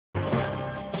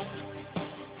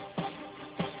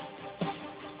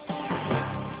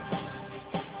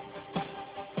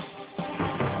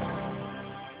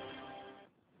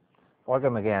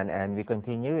Welcome again, and we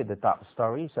continue with the top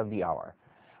stories of the hour.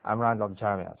 I'm Randolf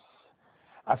Jamias.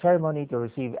 A ceremony to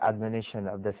receive admonition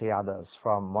of the Seyados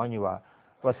from Mon Ywa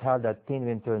was held at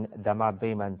Tinwintun Dama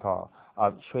Baymanto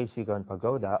of Shui Sigon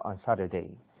Pagoda on Saturday.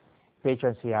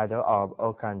 Patron Seyado of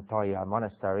Okan Toya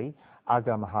Monastery,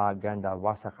 Aga Maha Ganda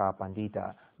Wasaka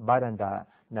Pandita Badanda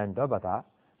Nandobata,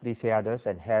 the Seyados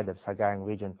and head of Sagaing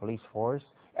Region Police Force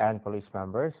and police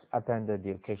members attended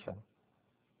the occasion.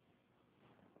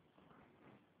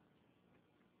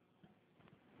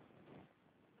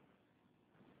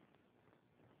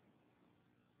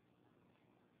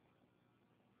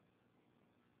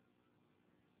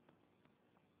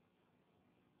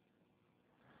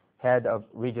 Head of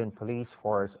Region Police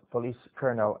Force, Police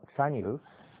Colonel Sanyu,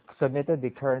 submitted the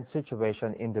current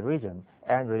situation in the region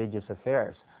and religious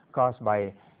affairs caused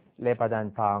by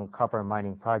LetPaDaungTaung copper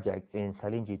mining project in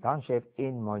SalinGyi Township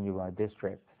in Mon Ywa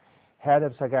District. Head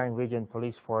of Sagaing Region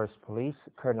Police Force, Police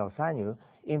Colonel Sanyu,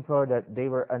 implored that they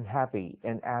were unhappy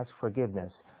and asked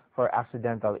forgiveness for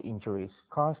accidental injuries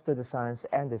caused to the sons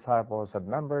and disciples of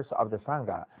members of the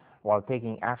Sangha while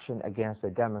taking action against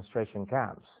the demonstration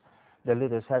camps. The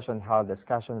leader session held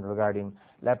discussion regarding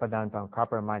LetPaDaungTaung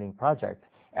copper mining project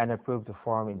and approved to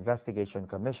form investigation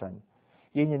commission.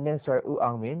 Union Minister U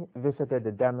Ang-min visited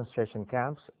the demonstration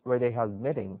camps where they held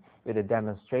meeting with the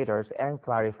demonstrators and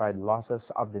clarified losses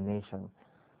of the nation.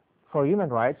 For human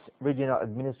rights, Regional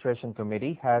Administration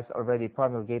Committee has already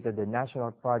promulgated the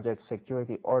National Project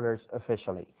Security Orders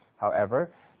officially.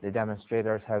 However, the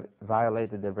demonstrators have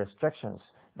violated the restrictions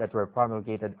that were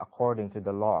promulgated according to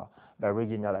the law by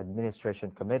Regional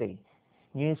Administration Committee.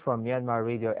 News from Myanmar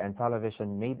Radio and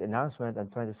Television made announcement on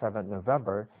 27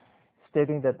 November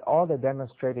stating that all the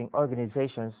demonstrating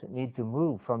organizations need to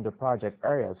move from the project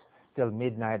areas till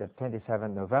midnight of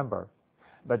 27 November.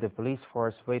 But the police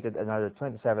force waited another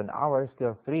 27 hours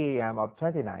till 3 a.m. of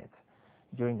 29th.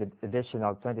 During the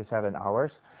additional 27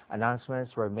 hours,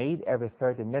 announcements were made every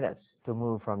 30 minutes to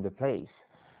move from the place.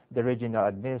 The Regional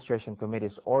Administration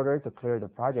Committee's order to clear the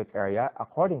project area,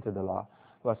 according to the law,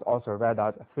 was also read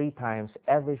out 3 times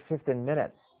every 15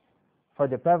 minutes. For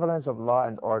the prevalence of law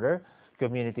and order,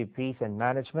 community peace and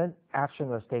management, action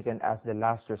was taken as the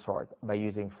last resort by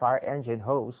using fire engine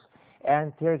hose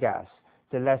and tear gas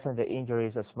to lessen the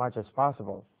injuries as much as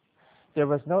possible. There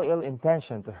was no ill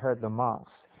intention to hurt the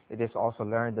monks. It is also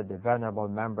learned that the venerable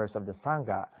members of the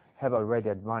Sangha have already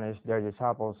admonished their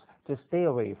disciples to stay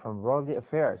away from worldly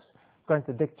affairs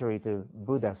contradictory to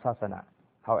Buddha Sasana.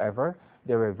 However,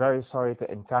 they were very sorry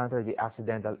to encounter the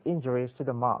accidental injuries to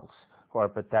the monks who are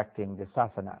protecting the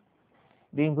Sasana.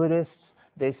 Being Buddhists,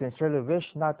 they sincerely wish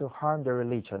not to harm the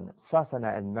religion,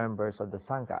 Sasana, and members of the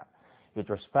Sangha. With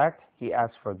respect, he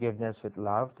asks forgiveness with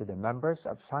love to the members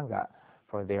of Sangha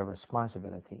for their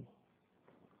responsibility.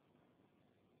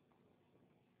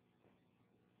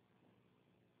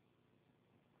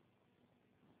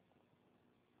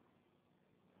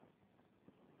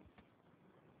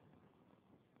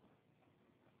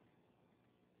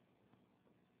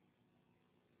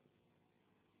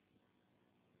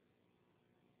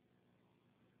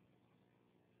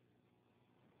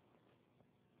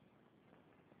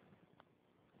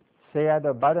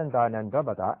 Seyado Badanda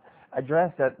Nandobata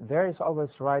addressed that there is always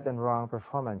right and wrong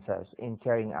performances in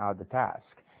carrying out the task.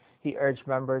 He urged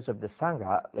members of the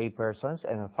Sangha, laypersons,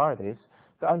 and authorities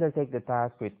to undertake the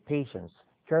task with patience,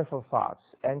 careful thoughts,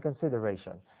 and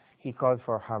consideration. He called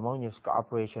for harmonious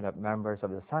cooperation of members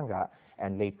of the Sangha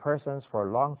and laypersons for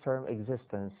long-term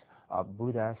existence of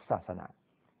Buddha Sasana.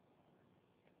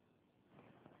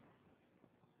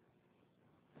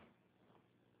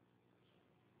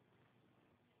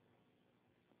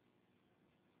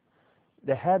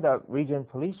 The head of Region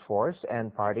Police Force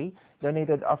and Party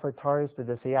donated offertories to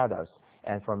the Seyados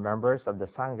and for members of the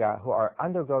Sangha who are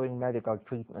undergoing medical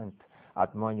treatment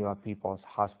at Mon Ywa People's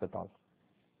Hospital.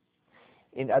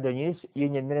 In other news,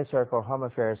 Union Minister for Home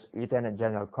Affairs Lieutenant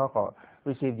General Koko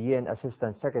received UN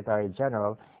Assistant Secretary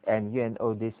General and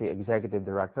UNODC Executive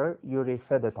Director Yuri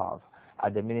Fedotov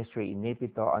at the ministry in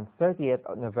Naypyidaw on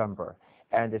 30th November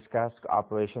and discussed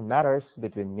cooperation matters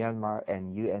between Myanmar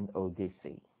and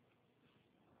UNODC.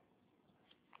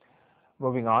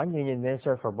 Moving on, Union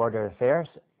Minister for Border Affairs,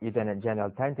 Lieutenant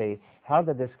General Tente, held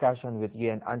a discussion with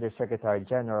UN Undersecretary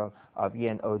General of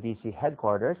UNODC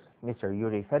Headquarters, Mr.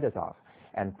 Yuri Fedotov,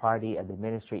 and party at the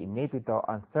ministry in Naypyidaw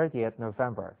on 30th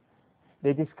November.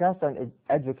 They discussed on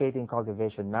educating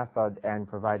cultivation method and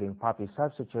providing poppy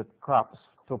substitute crops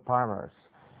to farmers,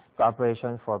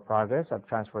 cooperation for progress of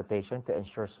transportation to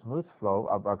ensure smooth flow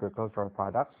of agricultural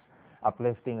products,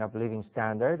 uplifting of living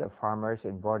standard of farmers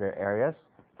in border areas,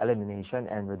 elimination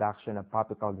and reduction of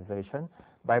poppy cultivation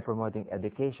by promoting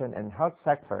education and health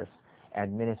sectors,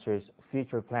 and Ministry's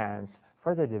future plans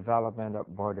for the development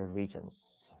of border regions.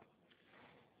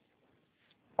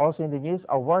 Also in the news,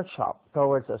 a workshop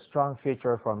towards a strong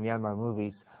future for Myanmar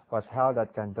movies was held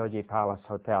at Kandoji Palace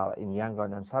Hotel in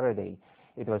Yangon on Saturday.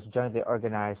 It was jointly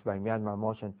organized by Myanmar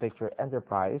Motion Picture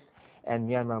Enterprise and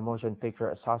Myanmar Motion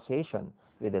Picture Association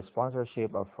with the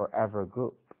sponsorship of Forever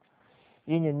Group.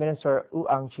 Union Minister U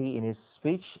Ang-chi in his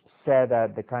speech said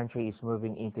that the country is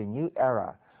moving into a new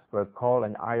era where coal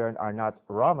and iron are not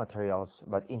raw materials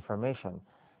but information.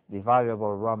 The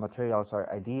valuable raw materials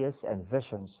are ideas and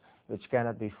visions which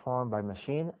cannot be formed by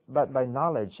machine but by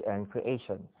knowledge and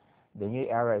creation. The new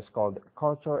era is called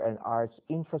culture and arts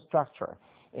infrastructure,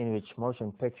 in which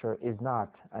motion picture is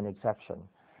not an exception.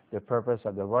 The purpose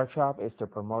of the workshop is to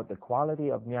promote the quality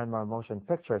of Myanmar Motion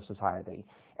Picture Society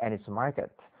and its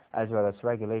market, as well as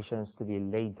regulations to be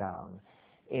laid down.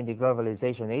 In the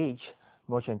globalization age,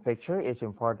 motion picture is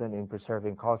important in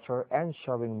preserving culture and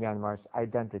showing Myanmar's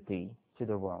identity to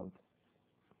the world.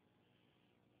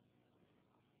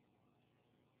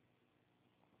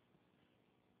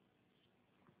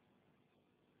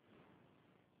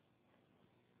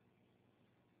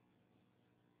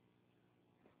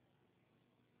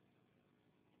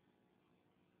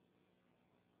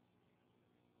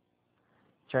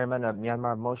 Chairman of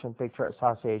Myanmar Motion Picture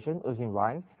Association, Uzin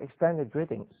Wang, extended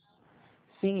greetings.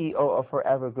 CEO of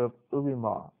Forever Group, Ubi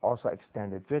Mo, also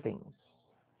extended greetings.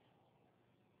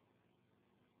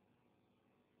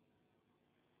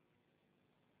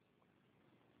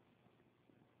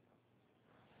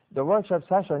 The workshop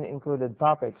session included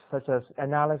topics such as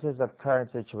analysis of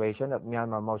current situation of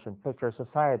Myanmar Motion Picture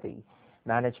Society,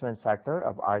 management sector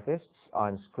of artists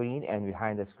on screen and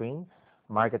behind the screen,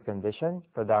 market condition,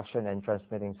 production and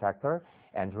transmitting sector,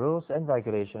 and rules and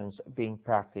regulations being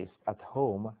practiced at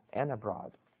home and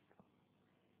abroad.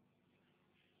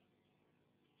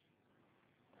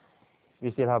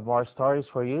 We still have more stories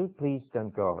for you. Please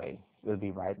don't go away. We'll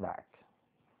be right back.